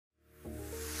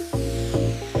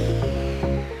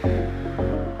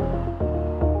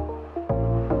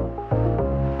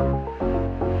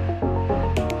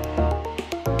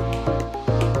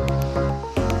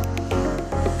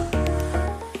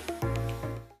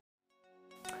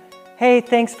Hey,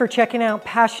 thanks for checking out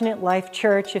Passionate Life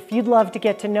Church. If you'd love to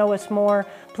get to know us more,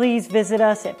 please visit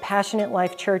us at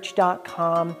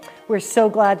passionatelifechurch.com. We're so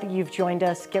glad that you've joined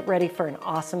us. Get ready for an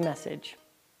awesome message.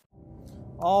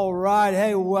 All right.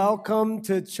 Hey, welcome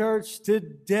to church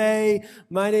today.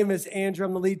 My name is Andrew.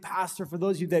 I'm the lead pastor. For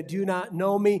those of you that do not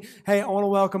know me, hey, I want to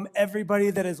welcome everybody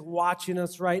that is watching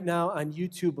us right now on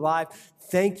YouTube Live.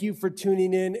 Thank you for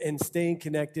tuning in and staying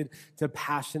connected to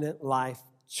Passionate Life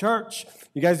Church.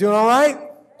 You guys doing all right?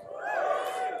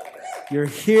 You're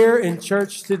here in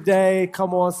church today.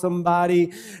 Come on,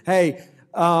 somebody. Hey,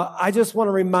 I just want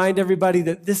to remind everybody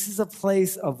that this is a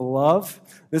place of love.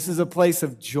 This is a place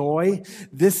of joy.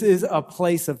 This is a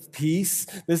place of peace.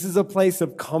 This is a place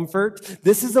of comfort.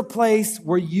 This is a place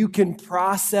where you can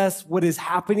process what is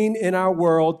happening in our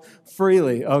world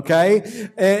freely, okay?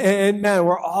 And man,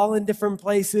 we're all in different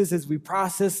places as we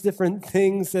process different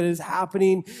things that is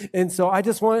happening. And so I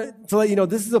just want to let you know,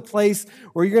 this is a place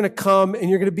where you're going to come and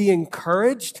you're going to be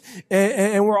encouraged.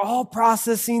 And we're all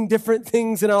processing different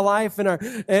things in our life and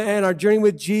our journey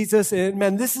with Jesus. And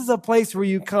man, this is a place where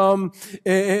you come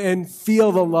and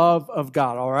feel the love of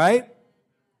God, all right?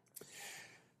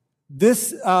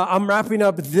 I'm wrapping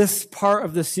up this part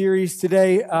of the series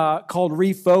today called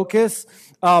Refocus.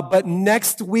 But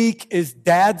next week is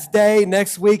Dad's Day.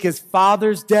 Next week is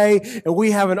Father's Day. And we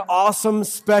have an awesome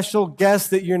special guest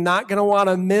that you're not going to want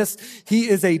to miss. He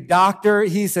is a doctor.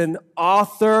 He's an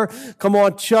author. Come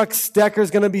on, Chuck Stecker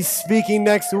is going to be speaking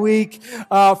next week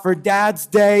for Dad's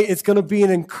Day. It's going to be an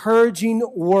encouraging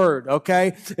word,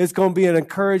 okay? It's going to be an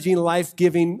encouraging,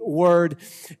 life-giving word.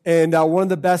 And one of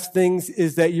the best things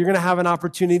is that you're going to have an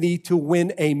opportunity to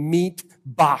win a meat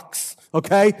box.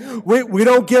 Okay? We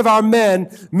don't give our men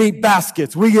meat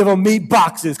baskets. We give them meat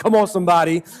boxes. Come on,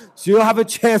 somebody. So you'll have a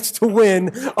chance to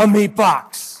win a meat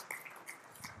box.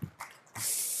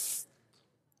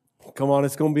 Come on,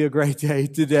 it's going to be a great day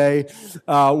today.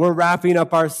 We're wrapping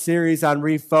up our series on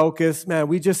Refocus.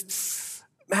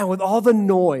 Man, with all the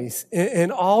noise and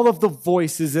all of the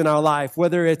voices in our life,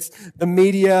 whether it's the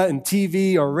media and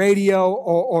TV or radio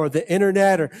or the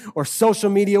internet or social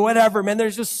media, whatever, man,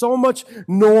 there's just so much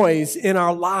noise in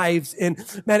our lives. And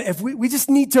man, if we just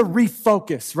need to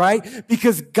refocus, right?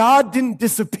 Because God didn't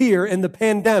disappear in the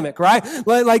pandemic, right?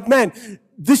 Like man,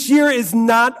 this year is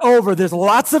not over. There's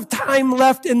lots of time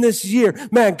left in this year.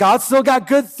 Man, God's still got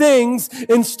good things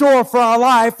in store for our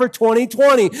life for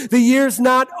 2020. The year's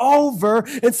not over.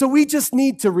 And so we just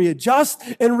need to readjust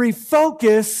and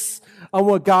refocus on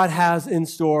what God has in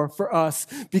store for us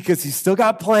because He's still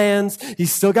got plans.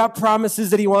 He's still got promises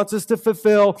that He wants us to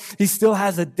fulfill. He still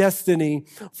has a destiny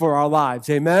for our lives.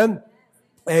 Amen?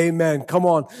 Amen. Come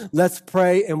on, let's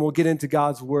pray and we'll get into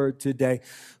God's word today.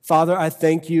 Father, I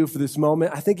thank you for this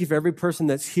moment. I thank you for every person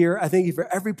that's here. I thank you for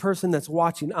every person that's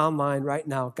watching online right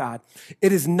now, God.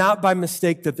 It is not by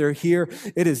mistake that they're here.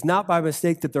 It is not by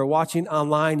mistake that they're watching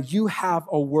online. You have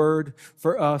a word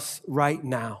for us right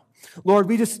now. Lord,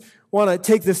 we just want to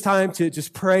take this time to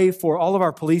just pray for all of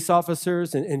our police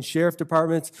officers and sheriff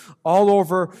departments all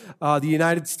over the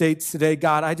United States today.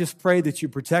 God, I just pray that you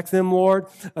protect them, Lord.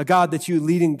 God, that you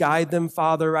lead and guide them,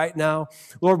 Father, right now.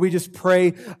 Lord, we just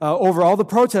pray over all the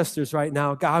protesters right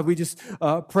now. God, we just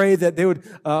pray that they would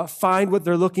find what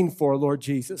they're looking for, Lord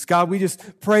Jesus. God, we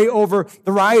just pray over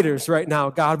the rioters right now.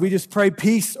 God, we just pray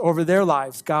peace over their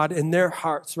lives, God, in their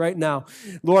hearts right now.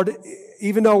 Lord,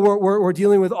 even though we're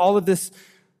dealing with all of this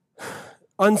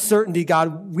uncertainty,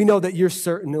 God, we know that you're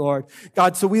certain, Lord.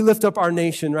 God, so we lift up our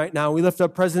nation right now. We lift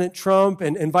up President Trump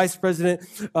and Vice President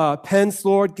Pence,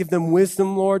 Lord. Give them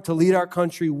wisdom, Lord, to lead our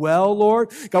country well,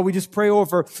 Lord. God, we just pray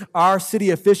over our city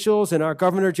officials and our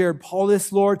Governor Jared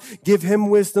Polis, Lord. Give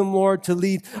him wisdom, Lord, to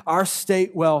lead our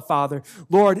state well, Father.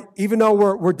 Lord, even though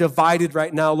we're divided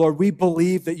right now, Lord, we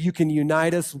believe that you can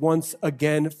unite us once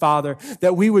again, Father,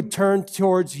 that we would turn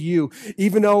towards you.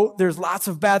 Even though there's lots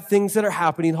of bad things that are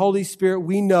happening, Holy Spirit,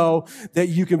 we know that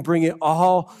you can bring it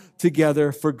all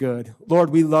together for good. Lord,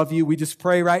 we love you. We just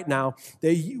pray right now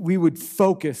that we would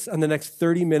focus on the next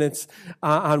 30 minutes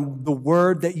on the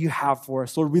word that you have for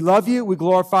us. Lord, we love you. We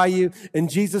glorify you in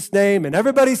Jesus' name. And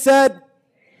everybody said,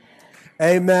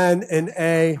 amen and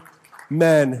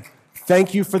amen.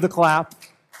 Thank you for the clap,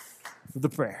 for the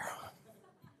prayer.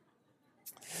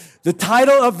 The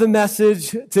title of the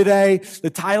message today,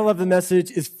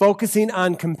 is Focusing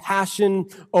on Compassion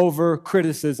Over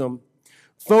Criticism.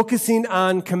 Focusing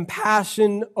on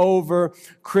compassion over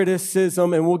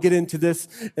criticism. And we'll get into this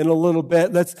in a little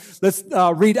bit. Let's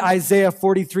read Isaiah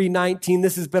 43:19.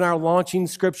 This has been our launching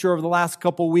scripture over the last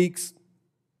couple weeks.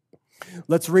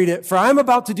 Let's read it. For I'm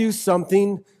about to do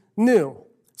something new.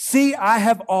 See, I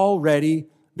have already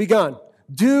begun?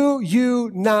 Do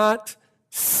you not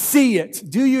see it?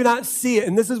 Do you not see it?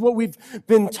 And this is what we've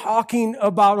been talking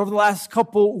about over the last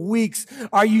couple weeks.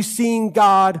 Are you seeing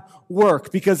God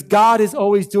work? Because God is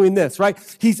always doing this, right?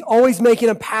 He's always making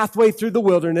a pathway through the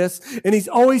wilderness, and he's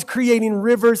always creating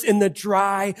rivers in the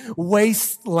dry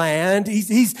wasteland.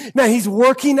 He's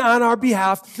working on our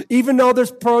behalf. Even though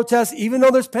there's protests, even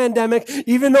though there's pandemic,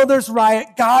 even though there's riot,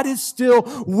 God is still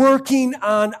working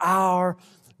on our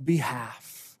behalf.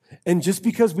 And just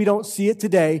because we don't see it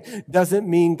today doesn't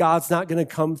mean God's not going to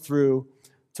come through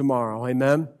tomorrow.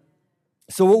 Amen?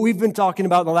 So what we've been talking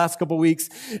about the last couple of weeks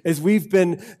is we've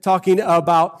been talking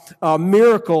about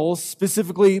miracles,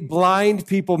 specifically blind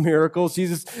people miracles.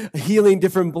 Jesus healing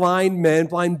different blind men,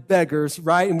 blind beggars,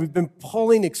 right? And we've been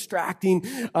extracting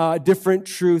different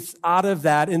truths out of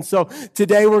that. And so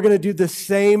today we're going to do the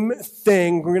same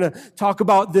thing. We're going to talk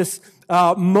about this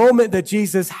moment that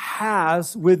Jesus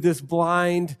has with this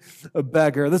blind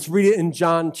beggar. Let's read it in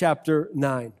John chapter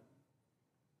 9.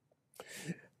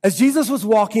 As Jesus was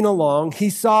walking along, he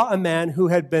saw a man who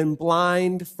had been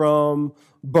blind from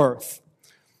birth.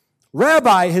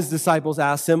 Rabbi, his disciples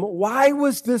asked him, why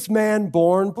was this man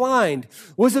born blind?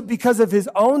 Was it because of his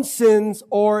own sins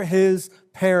or his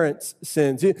parents'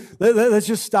 sins? Let's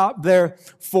just stop there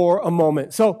for a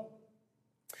moment. So,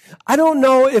 I don't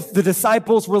know if the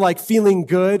disciples were like feeling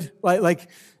good, like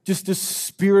just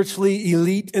spiritually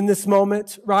elite in this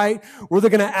moment, right? Where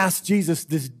they're going to ask Jesus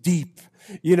this deep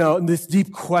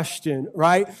question,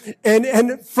 right?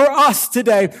 And for us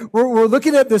today, we're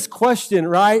looking at this question,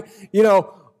 right?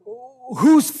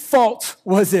 Whose fault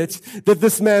was it that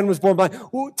this man was born blind?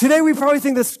 Well, today we probably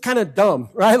think that's kind of dumb,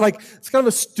 right? Like it's kind of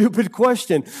a stupid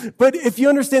question. But if you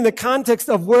understand the context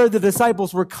of where the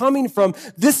disciples were coming from,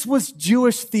 this was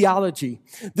Jewish theology.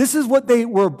 This is what they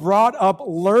were brought up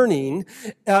learning.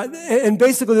 And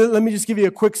basically, let me just give you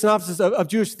a quick synopsis of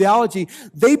Jewish theology.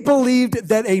 They believed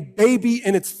that a baby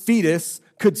in its fetus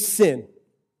could sin.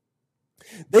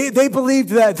 They believed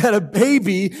that a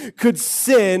baby could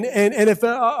sin, and if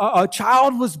a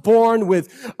child was born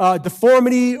with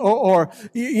deformity or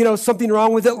something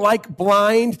wrong with it, like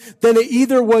blind, then it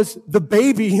either was the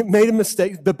baby made a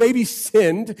mistake, the baby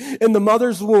sinned in the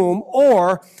mother's womb,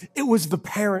 or it was the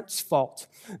parents' fault.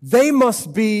 They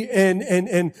must be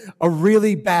in a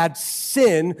really bad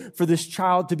sin for this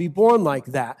child to be born like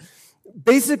that.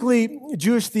 Basically,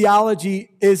 Jewish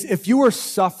theology is if you were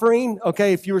suffering,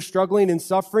 if you were struggling and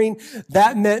suffering,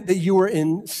 that meant that you were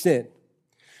in sin.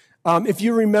 If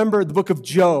you remember the book of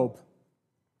Job,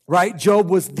 right? Job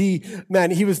was he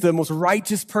was the most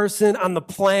righteous person on the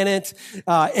planet,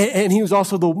 and he was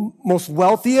also the most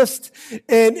wealthiest,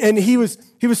 and he was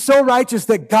so righteous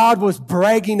that God was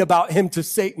bragging about him to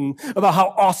Satan, about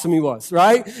how awesome he was,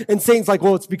 right? And Satan's like,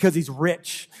 well, it's because he's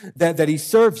rich that he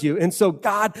serves you. And so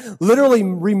God literally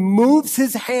removes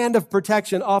his hand of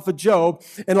protection off of Job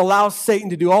and allows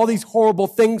Satan to do all these horrible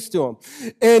things to him.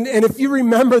 And if you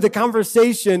remember the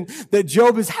conversation that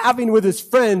Job is having with his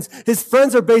friends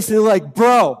are basically like,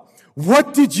 bro,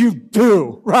 what did you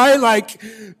do? Right? Like,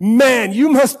 man, you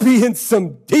must be in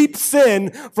some deep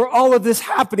sin for all of this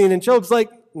happening. And Job's like,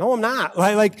 no, I'm not.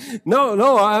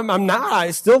 No, I'm not.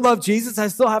 I still love Jesus. I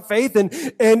still have faith.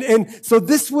 And so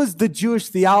this was the Jewish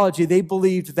theology. They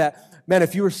believed that, man,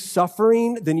 if you were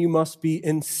suffering, then you must be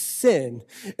in sin.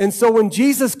 And so when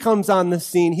Jesus comes on the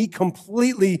scene, he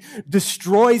completely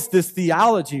destroys this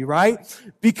theology, right?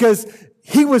 Because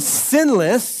he was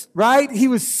sinless, right? He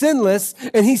was sinless,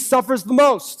 and he suffers the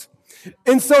most.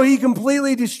 And so he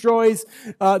completely destroys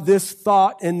this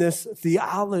thought and this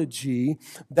theology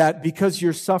that because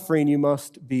you're suffering, you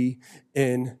must be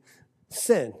in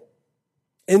sin.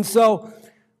 And so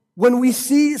when we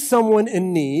see someone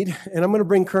in need, and I'm going to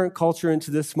bring current culture into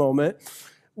this moment,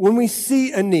 when we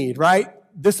see a need, right?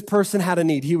 This person had a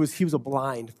need. He was a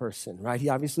blind person, right? He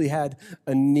obviously had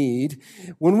a need.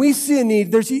 When we see a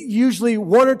need, there's usually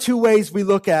one or two ways we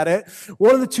look at it.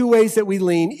 One of the two ways that we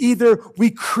lean, either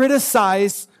we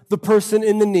criticize the person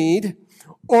in the need,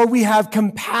 or we have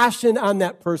compassion on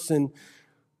that person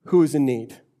who is in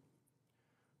need.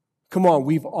 Come on,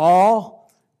 we've all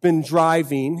been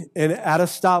driving and at a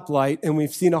stoplight, and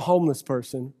we've seen a homeless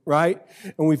person, right?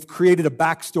 And we've created a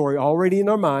backstory already in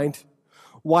our mind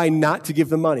why not to give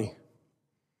them money.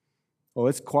 Oh,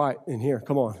 it's quiet in here.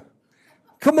 Come on,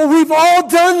 we've all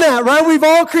done that, right? We've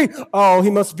all created, oh,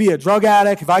 he must be a drug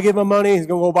addict. If I give him money, he's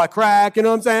going to go buy crack. You know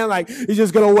what I'm saying? Like, he's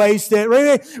just going to waste it.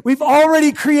 Right? We've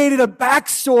already created a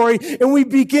backstory, and we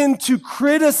begin to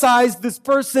criticize this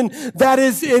person that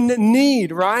is in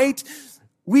need, right?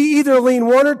 We either lean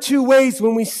one or two ways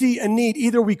when we see a need.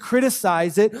 Either we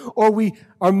criticize it or we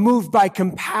are moved by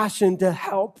compassion to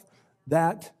help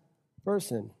that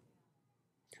person.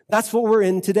 That's what we're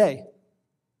in today.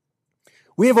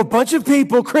 We have a bunch of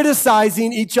people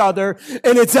criticizing each other,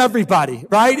 and it's everybody,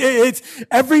 right? It's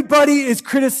everybody is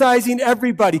criticizing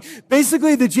everybody.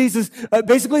 Basically, the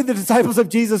disciples of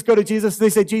Jesus go to Jesus. They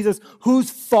say, Jesus,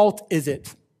 whose fault is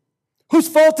it? Whose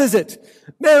fault is it?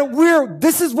 Man,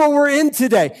 this is what we're in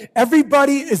today.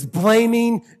 Everybody is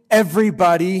blaming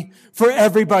everybody for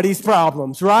everybody's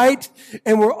problems, right?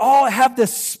 And we all have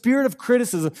this spirit of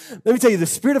criticism. Let me tell you, the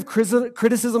spirit of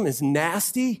criticism is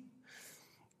nasty.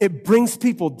 It brings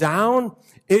people down.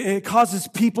 It causes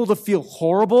people to feel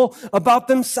horrible about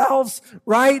themselves,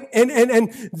 right?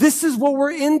 And this is what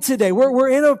we're in today. We're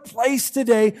in a place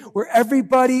today where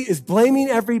everybody is blaming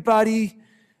everybody.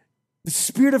 The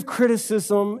spirit of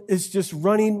criticism is just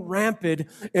running rampant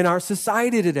in our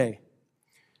society today.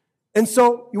 And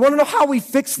so you want to know how we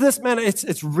fix this? Man,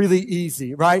 it's really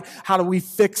easy, right? How do we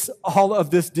fix all of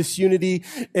this disunity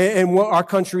and what our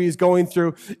country is going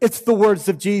through? It's the words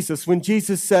of Jesus. When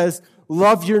Jesus says,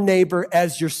 love your neighbor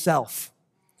as yourself.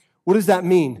 What does that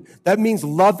mean? That means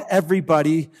love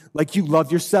everybody like you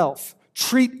love yourself.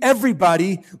 Treat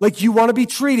everybody like you want to be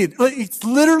treated. It's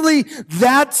literally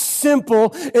that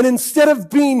simple. And instead of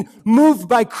being moved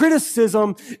by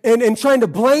criticism and trying to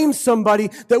blame somebody,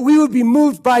 that we would be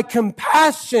moved by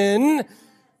compassion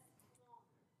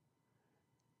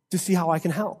to see how I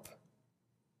can help.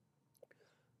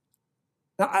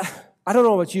 Now, I don't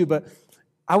know about you, but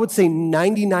I would say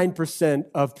 99%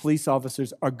 of police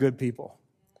officers are good people.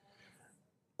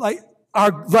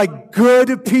 Are like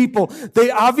good people.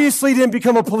 They obviously didn't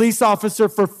become a police officer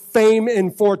for fame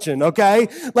and fortune, okay?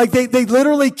 Like they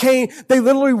literally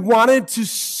wanted to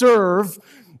serve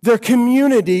their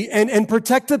community and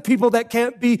protect the people that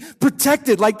can't be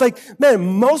protected.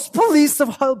 Man, most police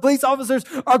officers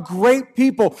are great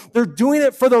people. They're doing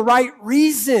it for the right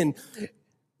reason.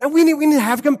 And we need to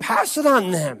have compassion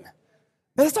on them.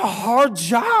 And it's a hard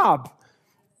job.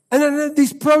 And then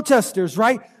these protesters,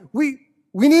 right?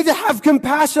 We need to have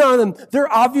compassion on them.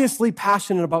 They're obviously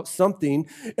passionate about something,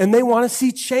 and they want to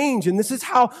see change, and this is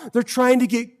how they're trying to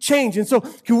get change. And so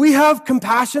can we have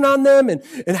compassion on them and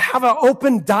have an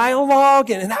open dialogue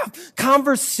and have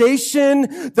conversation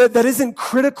that isn't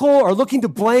critical or looking to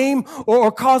blame or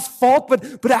cause fault,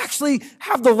 but actually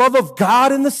have the love of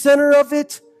God in the center of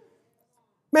it?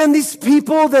 Man, these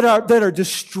people that are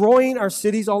destroying our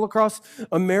cities all across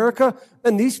America,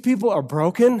 and these people are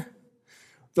broken.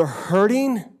 They're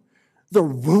hurting. They're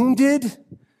wounded.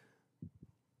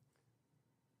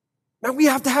 Man, we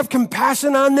have to have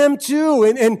compassion on them too.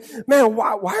 And man,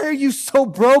 why are you so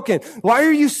broken? Why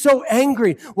are you so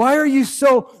angry? Why are you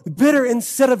so bitter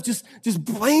instead of just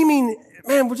blaming?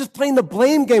 Man, we're just playing the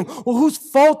blame game. Well, whose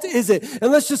fault is it?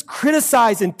 And let's just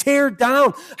criticize and tear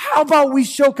down. How about we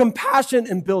show compassion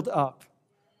and build up?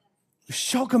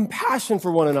 Show compassion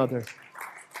for one another.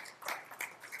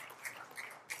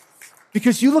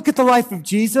 Because you look at the life of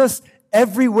Jesus,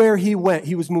 everywhere he went,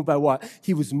 he was moved by what?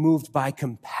 He was moved by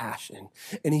compassion.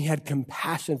 And he had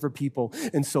compassion for people,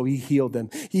 and so he healed them.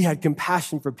 He had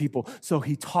compassion for people, so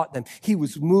he taught them. He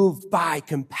was moved by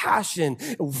compassion.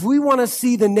 If we want to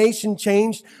see the nation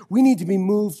changed, we need to be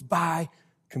moved by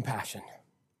compassion.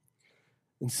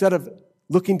 Instead of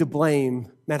looking to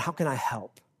blame, man, how can I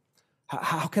help?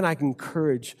 How can I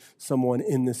encourage someone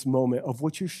in this moment of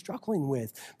what you're struggling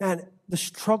with? Man, the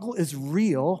struggle is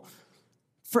real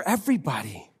for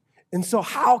everybody. And so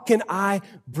how can I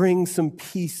bring some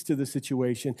peace to the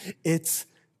situation? It's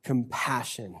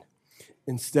compassion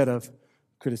instead of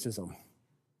criticism.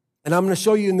 And I'm going to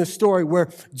show you in this story where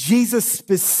Jesus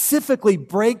specifically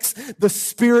breaks the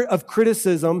spirit of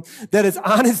criticism that is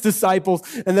on his disciples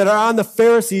and that are on the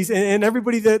Pharisees and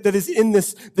everybody that is in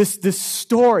this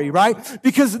story, right?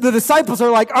 Because the disciples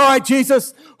are like, all right,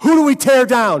 Jesus, who do we tear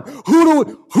down?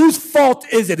 Whose fault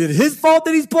is it? Is it his fault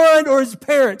that he's blind or his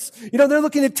parents? They're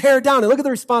looking to tear down. And look at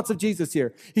the response of Jesus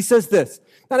here. He says this,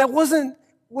 now that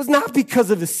was not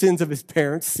because of the sins of his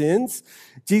parents' sins.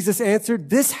 Jesus answered,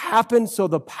 this happened so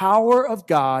the power of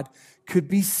God could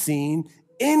be seen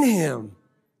in him.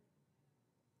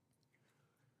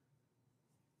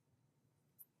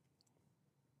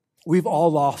 We've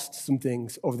all lost some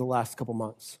things over the last couple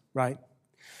months, right?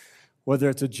 Whether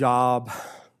it's a job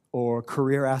or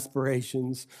career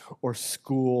aspirations or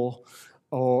school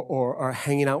or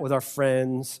hanging out with our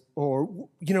friends or,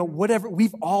 whatever.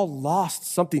 We've all lost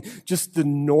something, just the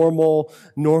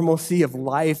normalcy of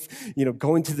life,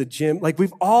 going to the gym. Like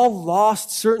we've all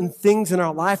lost certain things in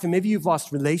our life, and maybe you've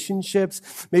lost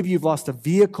relationships, maybe you've lost a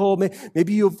vehicle,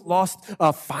 maybe you've lost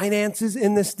finances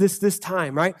in this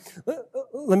time, right?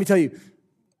 Let me tell you,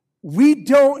 we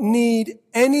don't need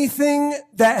anything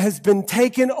that has been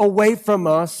taken away from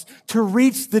us to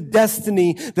reach the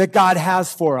destiny that God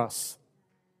has for us.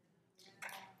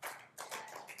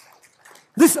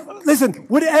 Listen,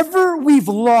 whatever we've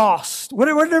lost,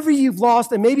 whatever you've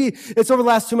lost, and maybe it's over the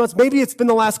last 2 months, maybe it's been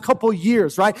the last couple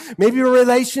years, right? Maybe a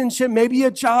relationship, maybe a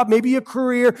job, maybe a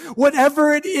career,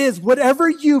 whatever it is, whatever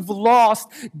you've lost,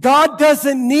 God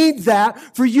doesn't need that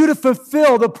for you to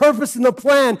fulfill the purpose and the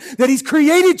plan that He's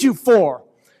created you for.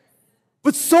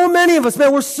 But so many of us,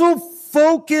 man, we're so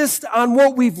focused on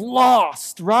what we've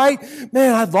lost, right?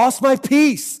 Man, I lost my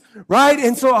peace. Right?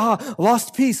 And so, I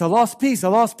lost peace.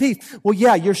 Well,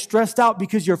 yeah, you're stressed out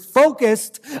because you're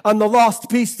focused on the lost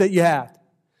peace that you had.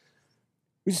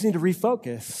 We just need to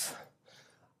refocus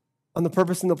on the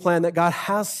purpose and the plan that God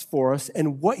has for us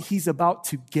and what He's about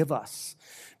to give us.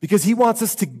 Because He wants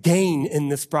us to gain in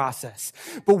this process.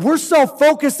 But we're so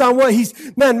focused on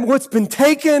what's been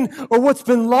taken or what's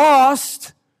been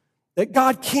lost that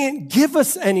God can't give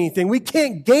us anything. We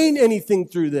can't gain anything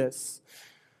through this.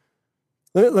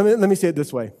 Let me say it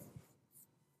this way.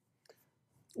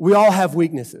 We all have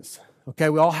weaknesses, okay?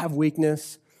 We all have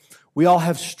weakness. We all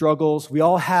have struggles. We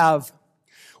all have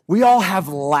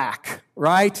lack,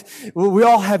 right? We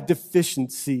all have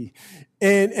deficiency.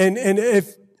 And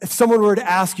if someone were to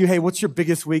ask you, hey, what's your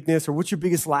biggest weakness or what's your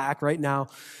biggest lack right now?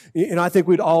 And I think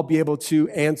we'd all be able to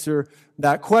answer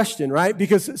that question, right?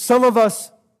 Because some of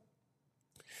us,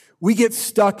 we get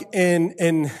stuck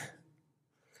in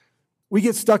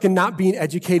not being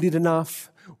educated enough.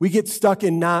 We get stuck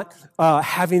in not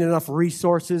having enough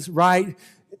resources, right,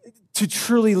 to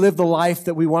truly live the life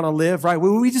that we want to live, right?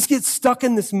 We just get stuck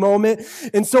in this moment.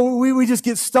 And so we just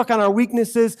get stuck on our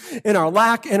weaknesses and our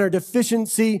lack and our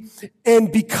deficiency.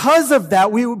 And because of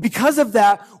that,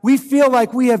 we feel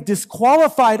like we have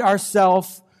disqualified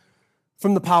ourselves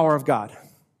from the power of God.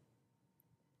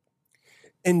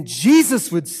 And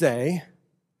Jesus would say,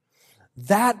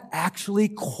 that actually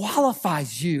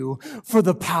qualifies you for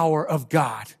the power of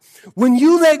God. When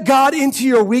you let God into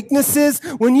your weaknesses,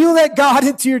 when you let God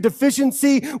into your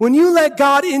deficiency, when you let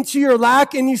God into your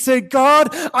lack and you say, God,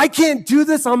 I can't do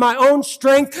this on my own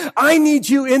strength. I need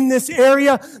you in this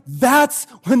area. That's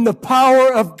when the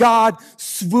power of God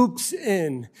swoops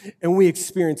in and we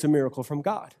experience a miracle from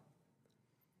God.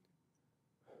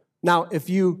 Now, if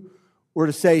you were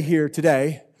to say here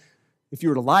today, if you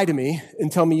were to lie to me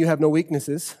and tell me you have no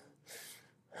weaknesses,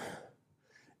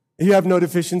 you have no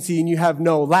deficiency, and you have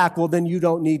no lack, well, then you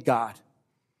don't need God.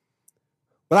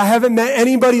 But I haven't met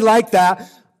anybody like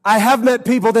that. I have met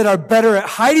people that are better at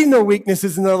hiding their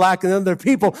weaknesses and their lack than other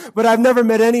people, but I've never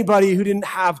met anybody who didn't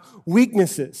have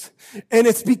weaknesses. And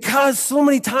it's because so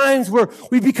many times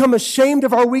we become ashamed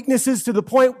of our weaknesses to the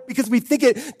point because we think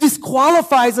it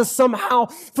disqualifies us somehow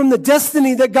from the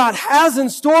destiny that God has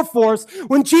in store for us.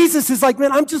 When Jesus is like,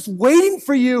 man, I'm just waiting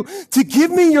for you to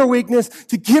give me your weakness,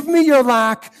 to give me your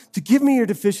lack, to give me your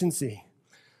deficiency,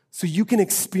 so you can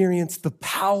experience the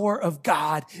power of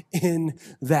God in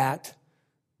that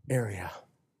area.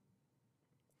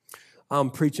 I'm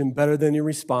preaching better than you're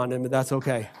responding, but that's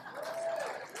okay.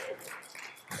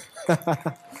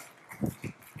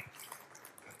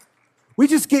 We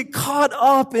just get caught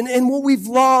up in what we've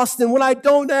lost and what I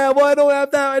don't have. Well, I don't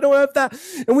have that.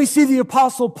 And we see the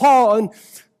Apostle Paul, and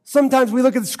sometimes we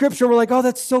look at the scripture and we're like, oh,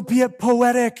 that's so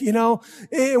poetic,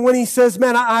 And when he says,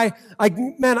 man,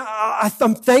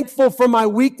 I'm thankful for my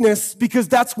weakness because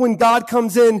that's when God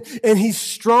comes in and He's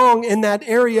strong in that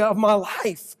area of my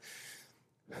life.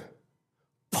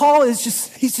 Paul he's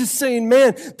just saying,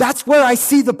 man, that's where I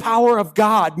see the power of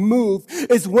God move,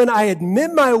 is when I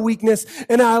admit my weakness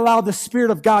and I allow the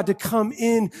Spirit of God to come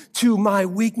in to my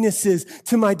weaknesses,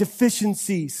 to my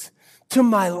deficiencies, to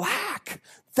my lack.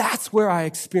 That's where I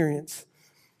experience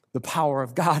the power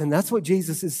of God. And that's what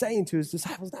Jesus is saying to His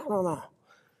disciples. No.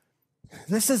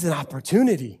 This is an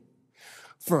opportunity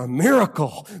for a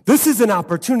miracle. This is an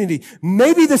opportunity.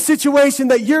 Maybe the situation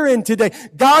that you're in today,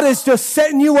 God is just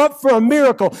setting you up for a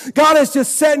miracle. God is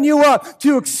just setting you up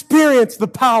to experience the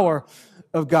power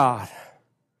of God.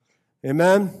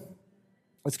 Amen?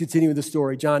 Let's continue with the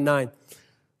story. John 9,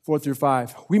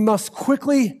 4-5. We must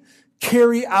quickly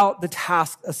carry out the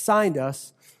task assigned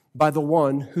us by the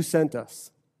one who sent us.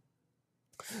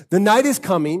 The night is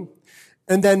coming,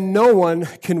 and then no one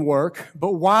can work.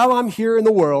 But while I'm here in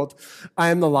the world, I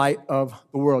am the light of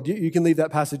the world. You can leave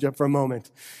that passage up for a moment.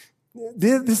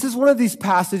 This is one of these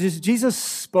passages. Jesus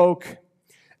spoke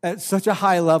at such a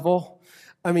high level.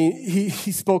 I mean,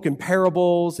 he spoke in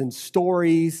parables and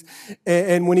stories.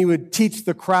 And when he would teach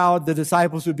the crowd, the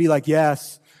disciples would be like,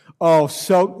 yes. Oh,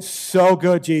 so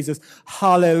good, Jesus.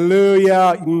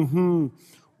 Hallelujah.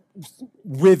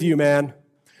 With you, man.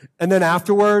 And then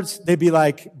afterwards, they'd be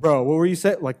like, bro, what were you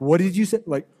saying? Like, what did you say?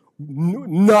 Like,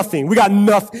 nothing. We got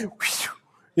nothing.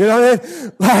 You know what I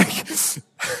mean? Like,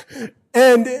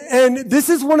 and this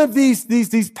is one of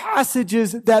these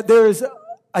passages that there is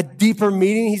a deeper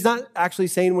meaning. He's not actually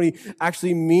saying what he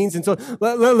actually means. And so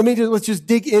let's just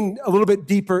dig in a little bit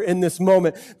deeper in this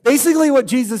moment. Basically what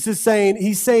Jesus is saying,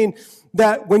 he's saying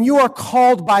that when you are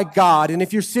called by God, and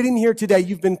if you're sitting here today,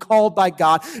 you've been called by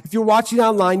God. If you're watching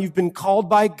online, you've been called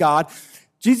by God.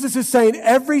 Jesus is saying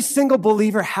every single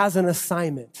believer has an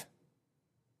assignment.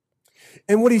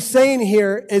 And what he's saying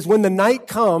here is when the night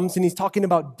comes, and he's talking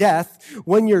about death,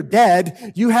 when you're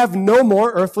dead, you have no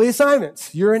more earthly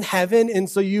assignments. You're in heaven, and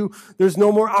so there's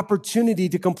no more opportunity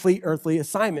to complete earthly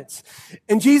assignments.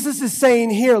 And Jesus is saying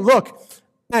here, look,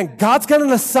 man, God's got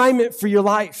an assignment for your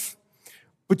life,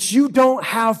 but you don't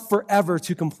have forever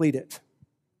to complete it.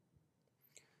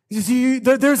 You see,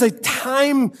 there's a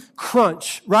time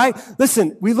crunch, right?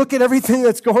 Listen, we look at everything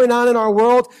that's going on in our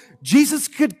world. Jesus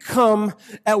could come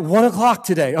at 1:00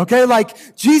 today, okay?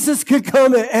 Like, Jesus could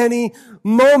come at any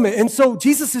moment. And so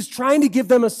Jesus is trying to give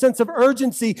them a sense of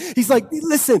urgency. He's like,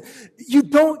 listen,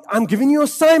 I'm giving you an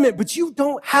assignment, but you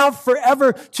don't have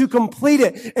forever to complete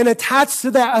it. And attached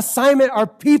to that assignment are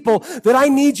people that I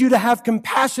need you to have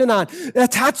compassion on.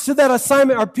 Attached to that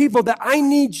assignment are people that I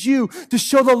need you to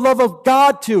show the love of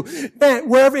God to. Man,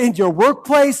 wherever, in your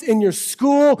workplace, in your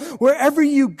school, wherever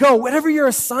you go, whatever your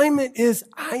assignment is,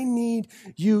 I need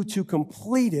you to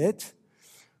complete it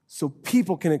so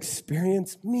people can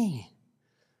experience me.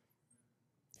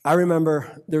 I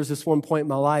remember there was this one point in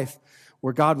my life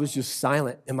where God was just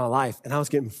silent in my life, and I was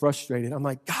getting frustrated. I'm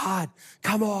like, God,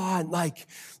 come on, like,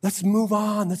 let's move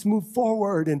on, let's move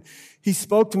forward. And he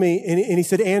spoke to me, and he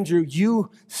said, Andrew,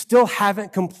 you still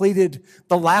haven't completed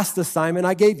the last assignment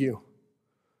I gave you.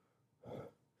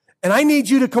 And I need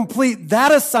you to complete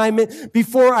that assignment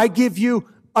before I give you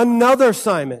another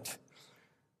assignment.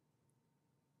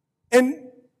 And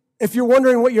if you're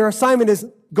wondering what your assignment is,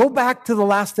 go back to the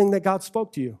last thing that God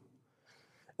spoke to you.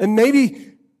 And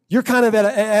maybe you're kind of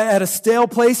at a stale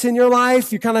place in your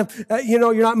life. You're kind of,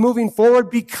 you're not moving forward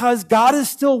because God is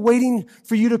still waiting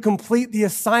for you to complete the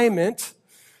assignment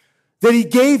that he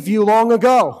gave you long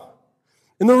ago.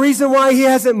 And the reason why he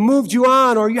hasn't moved you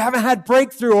on, or you haven't had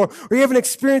breakthrough, or you haven't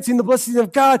experiencing the blessings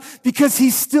of God, because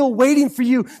he's still waiting for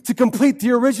you to complete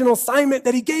the original assignment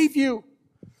that he gave you.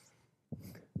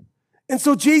 And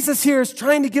so Jesus here is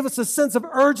trying to give us a sense of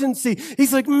urgency.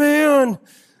 He's like, man,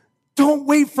 don't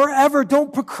wait forever.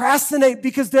 Don't procrastinate,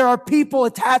 because there are people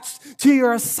attached to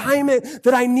your assignment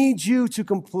that I need you to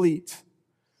complete.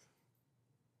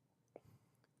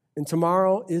 And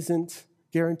tomorrow isn't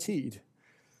guaranteed.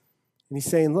 And he's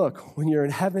saying, look, when you're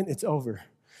in heaven, it's over.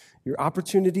 Your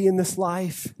opportunity in this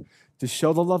life to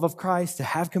show the love of Christ, to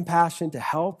have compassion, to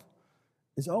help,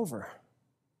 is over.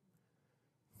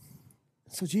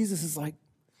 So Jesus is like,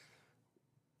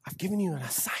 I've given you an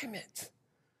assignment.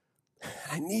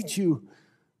 I need you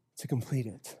to complete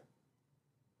it.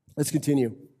 Let's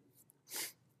continue.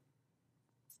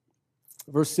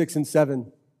 Verse 6 and 7.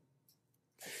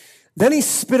 Then he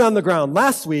spit on the ground.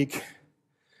 Last week,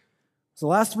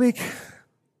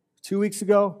 2 weeks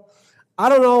ago, I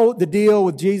don't know the deal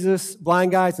with Jesus,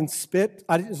 blind guys, and spit.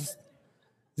 This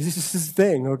is just his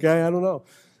thing, okay? I don't know.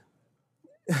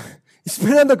 He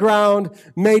spit on the ground,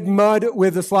 made mud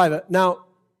with the saliva. Now,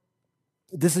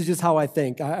 this is just how I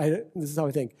think. This is how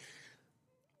I think.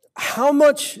 How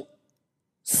much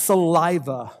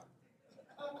saliva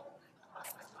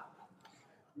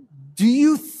do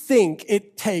you think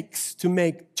it takes to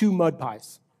make 2 mud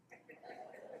pies?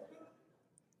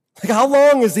 Like, how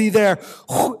long is he there?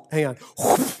 Hang on.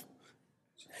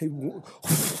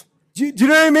 Do you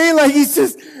know what I mean? Like, it's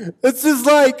just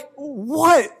like,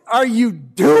 what are you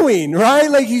doing, right?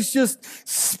 Like, he's just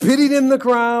spitting in the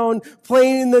ground,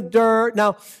 playing in the dirt.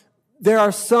 Now, there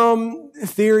are some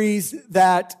theories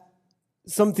that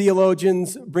some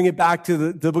theologians bring it back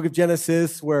to the book of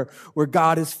Genesis where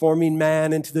God is forming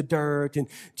man into the dirt, and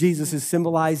Jesus is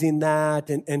symbolizing that,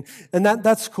 and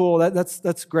that's cool.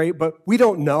 That's great, but we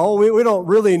don't know. We don't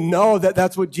really know that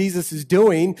that's what Jesus is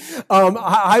doing.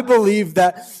 I believe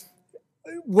that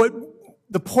what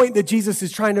the point that Jesus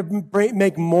is trying to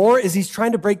make more is he's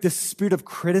trying to break the spirit of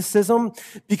criticism,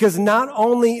 because not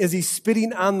only is he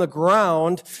spitting on the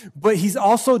ground, but he's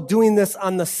also doing this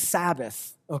on the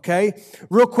Sabbath. Okay?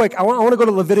 Real quick, I want to go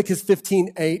to Leviticus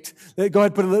 15:8. Go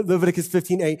ahead, put Leviticus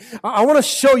 15:8. I want to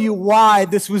show you why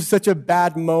this was such a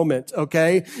bad moment,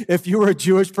 okay? If you were a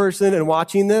Jewish person and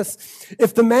watching this,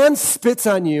 if the man spits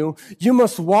on you, you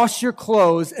must wash your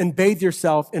clothes and bathe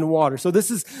yourself in water. So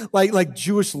this is like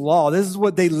Jewish law. This is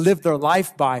what they live their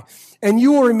life by. And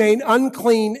you will remain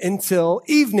unclean until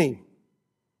evening.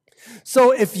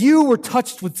 So if you were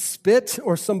touched with spit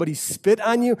or somebody spit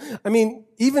on you, I mean,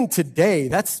 even today,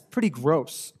 that's pretty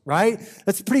gross, right?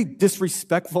 That's pretty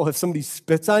disrespectful if somebody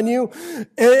spits on you.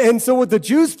 And so what the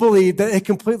Jews believed, that it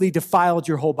completely defiled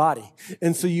your whole body.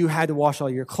 And so you had to wash all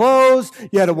your clothes,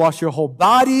 you had to wash your whole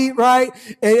body, right?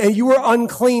 And you were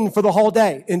unclean for the whole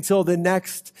day until the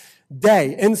next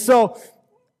day. And so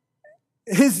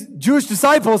his Jewish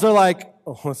disciples are like,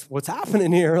 oh, what's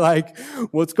happening here? Like,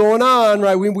 what's going on,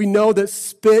 right? We know that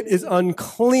spit is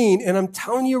unclean. And I'm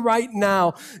telling you right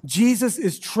now, Jesus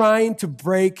is trying to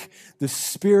break the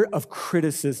spirit of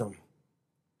criticism,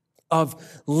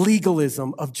 of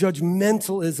legalism, of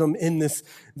judgmentalism in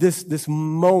this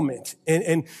moment.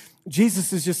 And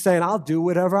Jesus is just saying, I'll do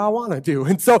whatever I want to do.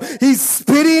 And so he's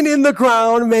spitting in the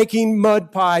ground, making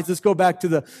mud pies. Let's go back to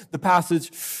the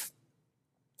passage.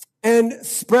 And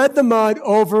spread the mud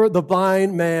over the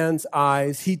blind man's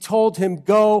eyes. He told him,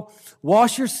 go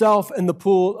wash yourself in the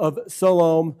pool of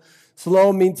Siloam.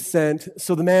 Siloam means sent.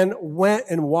 So the man went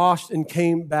and washed and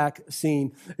came back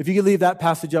seeing. If you could leave that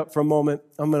passage up for a moment,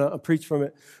 I'm going to preach from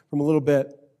it from a little bit.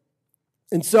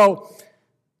 And so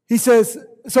he says,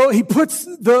 so he puts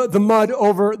the mud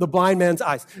over the blind man's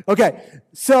eyes. Okay,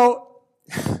 so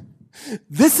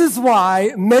this is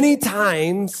why many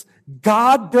times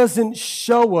God doesn't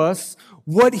show us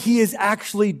what he is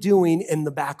actually doing in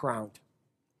the background.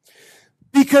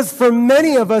 Because for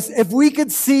many of us, if we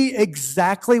could see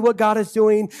exactly what God is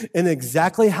doing and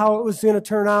exactly how it was going to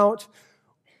turn out,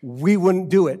 we wouldn't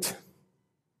do it.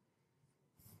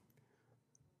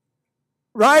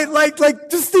 Right? Like,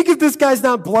 just think if this guy's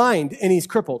not blind and he's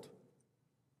crippled.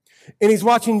 And he's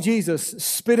watching Jesus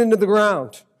spit into the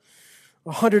ground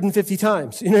 150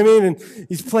 times, you know what I mean? And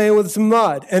he's playing with some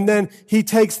mud. And then he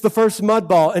takes the first mud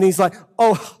ball and he's like,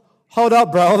 oh, hold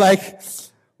up, bro. Like,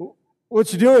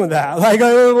 what you doing with that? Like,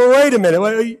 wait a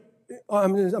minute.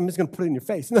 I'm just going to put it in your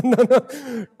face.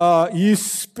 No. You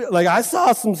spit, like, I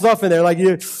saw some stuff in there. Like,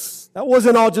 that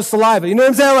wasn't all just saliva. You know what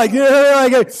I'm saying?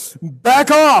 Like,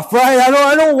 back off, right?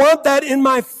 I don't want that in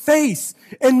my face.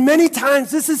 And many times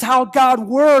this is how God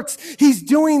works. He's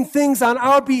doing things on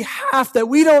our behalf that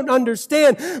we don't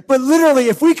understand. But literally,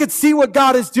 if we could see what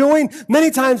God is doing, many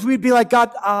times we'd be like,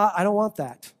 God, I don't want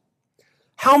that.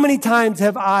 How many times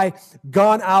have I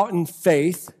gone out in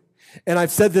faith and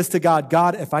I've said this to God,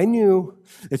 God, if I knew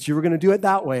that you were going to do it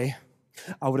that way,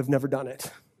 I would have never done it.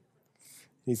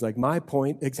 He's like, my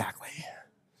point exactly.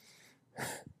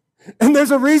 And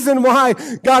there's a reason why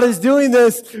God is doing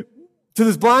this to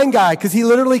this blind guy, because he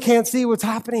literally can't see what's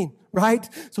happening, right?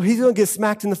 So he's going to get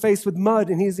smacked in the face with mud,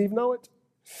 and he doesn't even know it.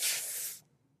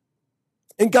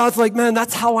 And God's like, man,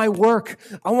 that's how I work.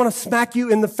 I want to smack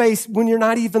you in the face when you're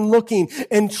not even looking,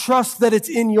 and trust that it's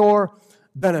in your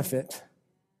benefit.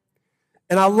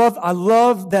 And I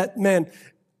love that, man,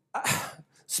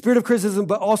 spirit of criticism,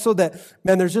 but also that,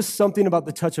 man, there's just something about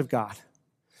the touch of God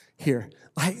here.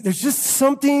 Like, there's just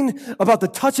something about the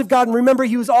touch of God. And remember,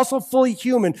 he was also fully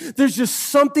human. There's just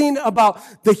something about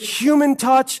the human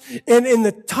touch and in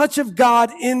the touch of God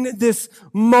in this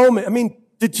moment. I mean,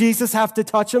 did Jesus have to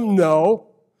touch him? No.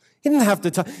 He didn't have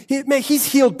to touch. He's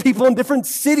healed people in different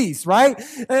cities, right?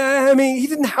 I mean, he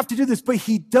didn't have to do this, but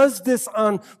he does this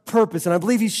on purpose. And I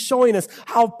believe he's showing us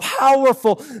how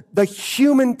powerful the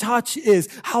human touch is,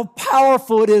 how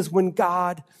powerful it is when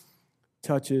God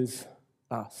touches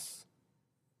us.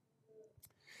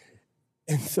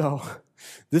 And so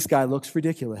this guy looks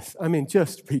ridiculous. I mean,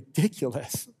 just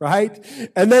ridiculous, right?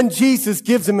 And then Jesus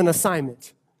gives him an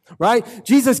assignment, right?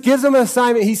 Jesus gives him an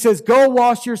assignment. He says, go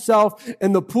wash yourself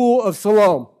in the pool of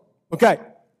Siloam. Okay. I'm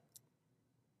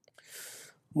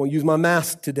going to use my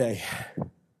mask today.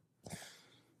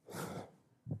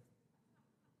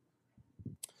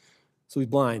 So he's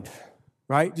blind,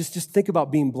 right? Just think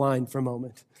about being blind for a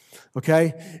moment.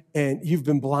 Okay? And you've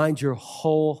been blind your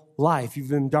whole life. You've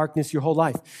been in darkness your whole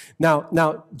life.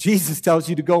 Now, Jesus tells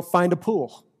you to go find a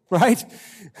pool, right?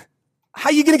 How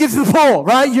are you going to get to the pool,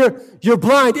 right? You're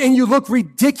blind and you look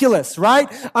ridiculous, right?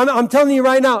 I'm telling you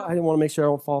right now, I didn't want to make sure I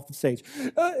don't fall off the stage.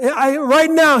 Right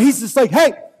now, he's just like,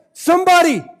 hey,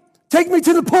 somebody, Take me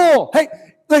to the pool. Hey,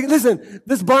 like, listen,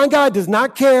 this blind guy does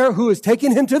not care who is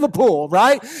taking him to the pool,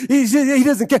 right? He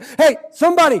doesn't care. Hey,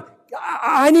 somebody,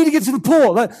 I need to get to the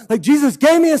pool. Like Jesus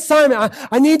gave me an assignment.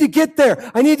 I need to get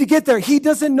there. I need to get there. He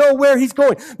doesn't know where he's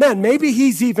going. Man, maybe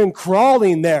he's even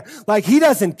crawling there. Like he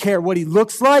doesn't care what he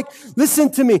looks like. Listen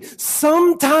to me.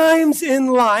 Sometimes in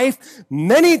life,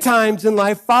 many times in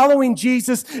life, following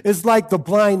Jesus is like the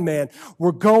blind man.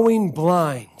 We're going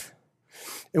blind.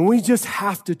 And we just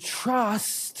have to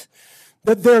trust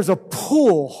that there's a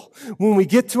pool when we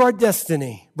get to our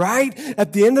destiny, right?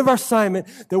 At the end of our assignment,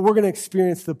 that we're going to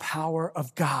experience the power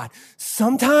of God.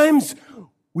 Sometimes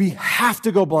we have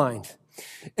to go blind.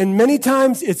 And many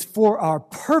times it's for our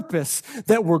purpose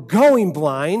that we're going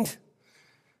blind.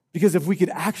 Because if we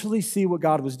could actually see what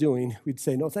God was doing, we'd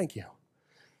say, no, thank you.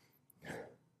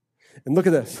 And look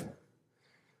at this.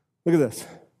 Look at this.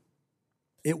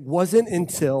 It wasn't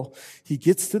until he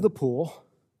gets to the pool,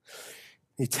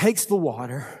 he takes the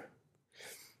water,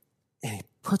 and he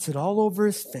puts it all over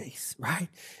his face, right?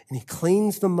 And he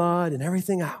cleans the mud and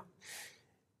everything out.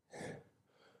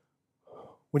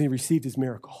 When he received his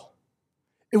miracle.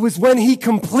 It was when he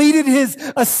completed his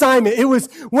assignment. It was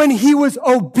when he was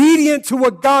obedient to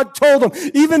what God told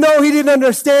him. Even though he didn't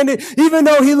understand it, even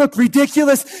though he looked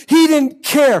ridiculous, he didn't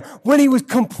care. When he was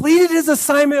completed his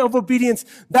assignment of obedience,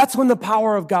 that's when the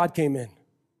power of God came in.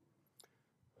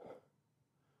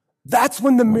 That's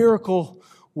when the miracle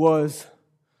was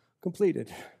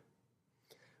completed.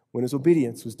 When his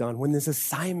obedience was done, when his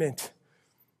assignment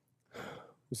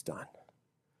was done.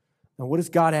 Now, what is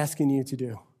God asking you to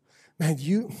do? Man,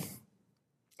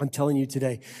 I'm telling you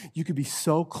today, you could be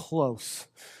so close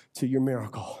to your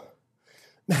miracle.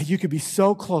 Man, you could be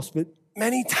so close, but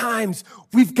many times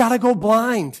we've got to go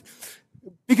blind.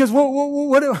 Because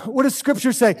what does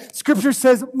Scripture say? Scripture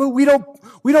says we don't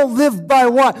live by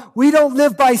what? We don't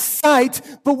live by sight,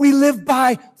 but we live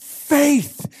by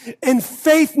faith. And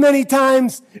faith many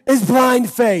times is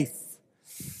blind faith.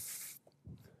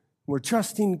 We're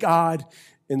trusting God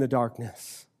in the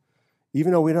darkness.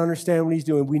 Even though we don't understand what he's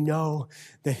doing, we know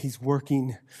that he's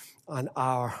working on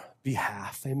our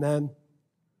behalf. Amen.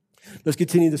 Let's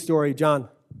continue the story. John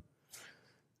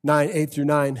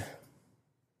 9:8-9.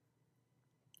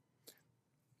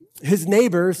 His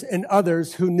neighbors and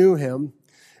others who knew him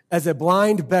as a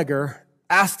blind beggar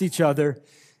asked each other,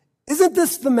 "Isn't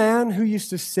this the man who used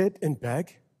to sit and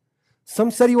beg?"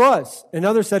 Some said he was, and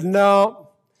others said, "No,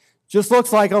 just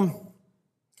looks like him."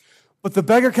 But the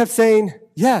beggar kept saying,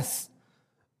 "Yes,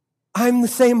 I'm the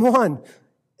same one.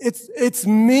 It's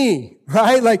me,"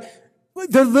 right? Like,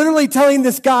 they're literally telling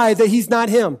this guy that he's not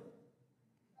him.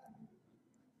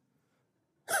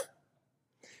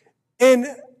 And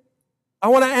I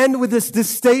want to end with this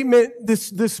statement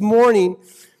this morning,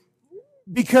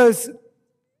 because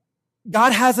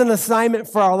God has an assignment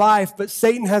for our life, but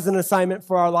Satan has an assignment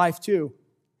for our life too.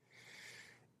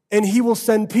 And he will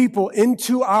send people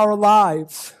into our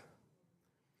lives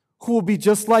who will be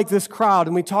just like this crowd.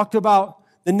 And we talked about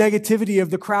the negativity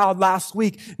of the crowd last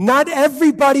week. Not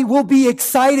everybody will be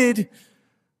excited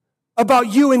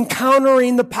about you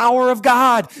encountering the power of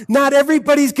God. Not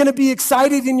everybody's going to be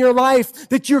excited in your life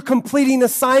that you're completing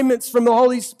assignments from the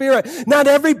Holy Spirit. Not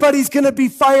everybody's going to be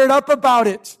fired up about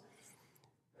it.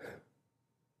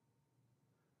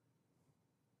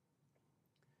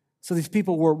 So these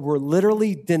people were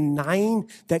literally denying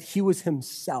that he was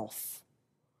himself.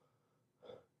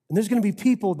 And there's going to be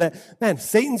people that, man,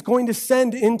 Satan's going to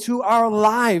send into our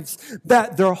lives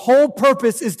that their whole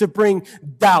purpose is to bring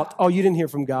doubt. Oh, you didn't hear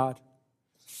from God.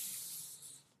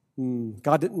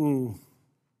 God didn't.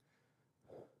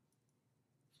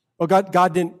 Oh,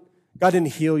 God didn't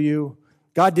heal you.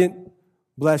 God didn't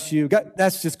bless you. God,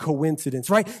 that's just coincidence,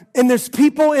 right? And there's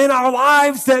people in our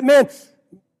lives that, man,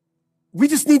 we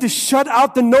just need to shut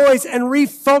out the noise and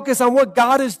refocus on what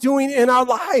God is doing in our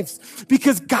lives,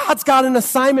 because God's got an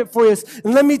assignment for us.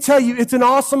 And let me tell you, it's an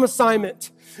awesome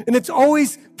assignment. And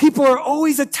people are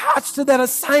always attached to that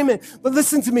assignment. But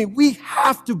listen to me, we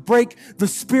have to break the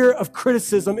spirit of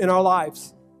criticism in our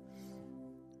lives.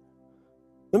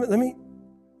 Let me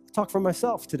talk for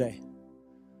myself today.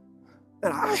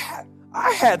 And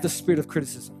I had the spirit of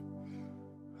criticism.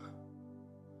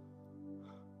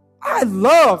 I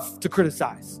love to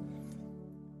criticize.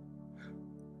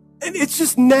 And it's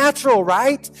just natural,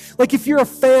 right? Like if you're a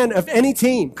fan of any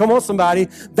team, come on somebody,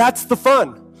 that's the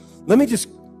fun. Let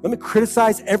me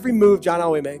criticize every move John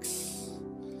Elway makes.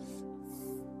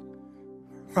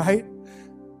 Right?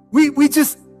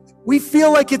 We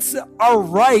feel like it's our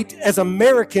right as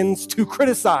Americans to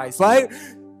criticize, right?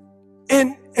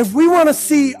 And if we want to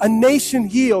see a nation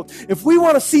healed, if we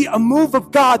want to see a move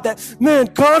of God that, man,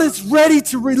 God is ready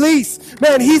to release,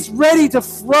 man, he's ready to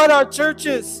flood our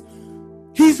churches.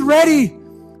 He's ready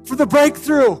for the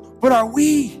breakthrough, but are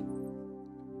we?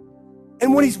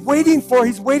 And what he's waiting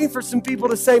for some people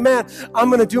to say, man, I'm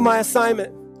going to do my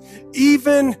assignment.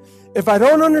 Even if I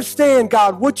don't understand,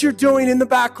 God, what you're doing in the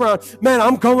background, man,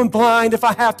 I'm going blind if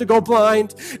I have to go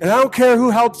blind, and I don't care who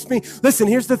helps me. Listen,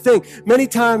 here's the thing. Many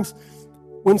times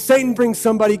when Satan brings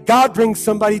somebody, God brings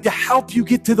somebody to help you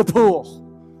get to the pool.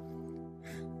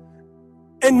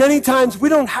 And many times we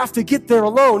don't have to get there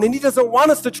alone, and he doesn't want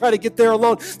us to try to get there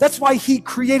alone. That's why he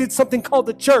created something called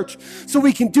the church, so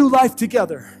we can do life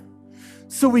together,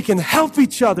 so we can help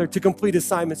each other to complete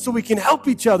assignments, so we can help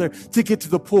each other to get to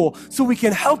the pool, so we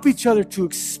can help each other to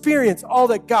experience all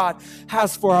that God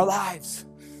has for our lives.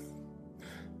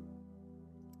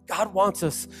 God wants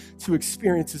us to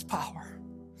experience his power.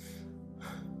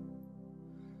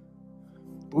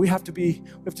 But we have to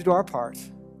do our part.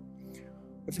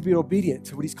 We have to be obedient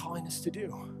to what he's calling us to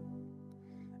do.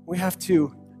 We have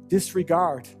to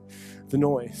disregard the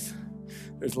noise.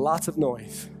 There's lots of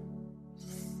noise.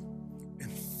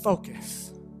 And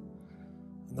focus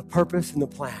on the purpose and the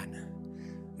plan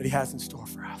that he has in store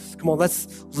for us. Come on,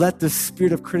 let's let the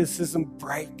spirit of criticism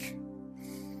break.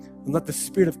 And let the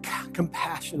spirit of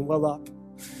compassion well up.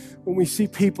 When we see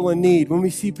people in need, when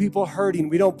we see people hurting,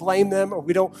 we don't blame them or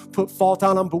we don't put fault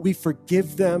on them, but we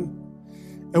forgive them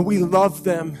and we love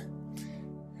them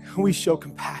and we show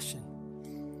compassion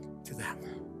to them.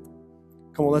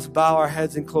 Come on, let's bow our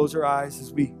heads and close our eyes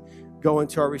as we go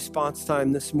into our response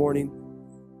time this morning.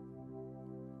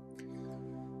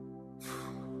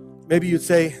 Maybe you'd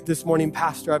say this morning,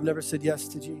 Pastor, I've never said yes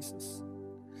to Jesus.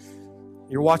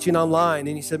 You're watching online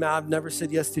and you said, man, I've never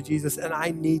said yes to Jesus and I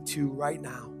need to right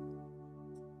now.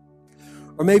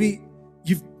 Or maybe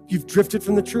you've drifted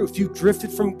from the truth. You've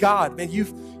drifted from God. Man,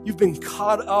 you've been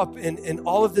caught up in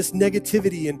all of this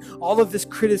negativity and all of this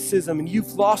criticism, and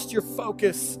you've lost your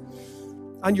focus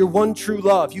on your one true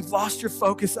love. You've lost your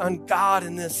focus on God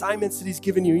and the assignments that he's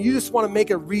given you. You just want to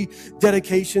make a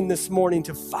rededication this morning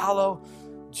to follow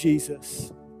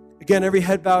Jesus. Again, every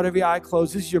head bowed, every eye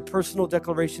closed. This is your personal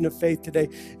declaration of faith today.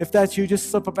 If that's you, just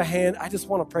slip up a hand. I just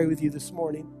want to pray with you this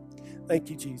morning. Thank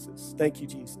you, Jesus. Thank you,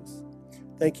 Jesus.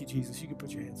 Thank you, Jesus. You can put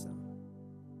your hands down.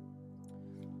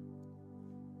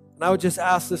 And I would just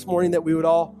ask this morning that we would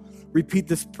all repeat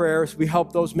this prayer as we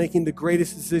help those making the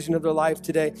greatest decision of their life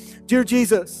today. Dear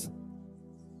Jesus,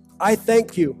 I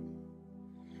thank you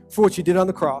for what you did on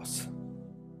the cross.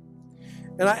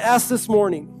 And I ask this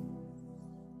morning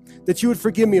that you would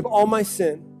forgive me of all my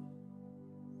sin,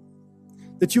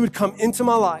 that you would come into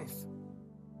my life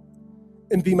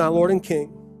and be my Lord and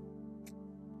King.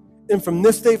 And from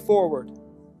this day forward,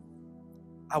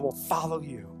 I will follow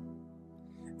you.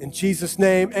 In Jesus'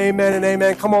 name, amen and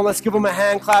amen. Come on, let's give them a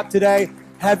hand clap today.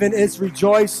 Heaven is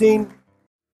rejoicing.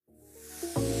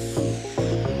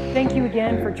 Thank you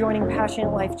again for joining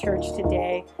Passionate Life Church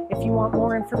today. If you want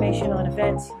more information on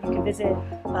events, you can visit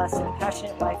us at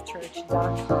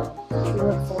passionatelifechurch.com. We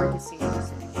look forward to seeing you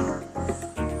soon.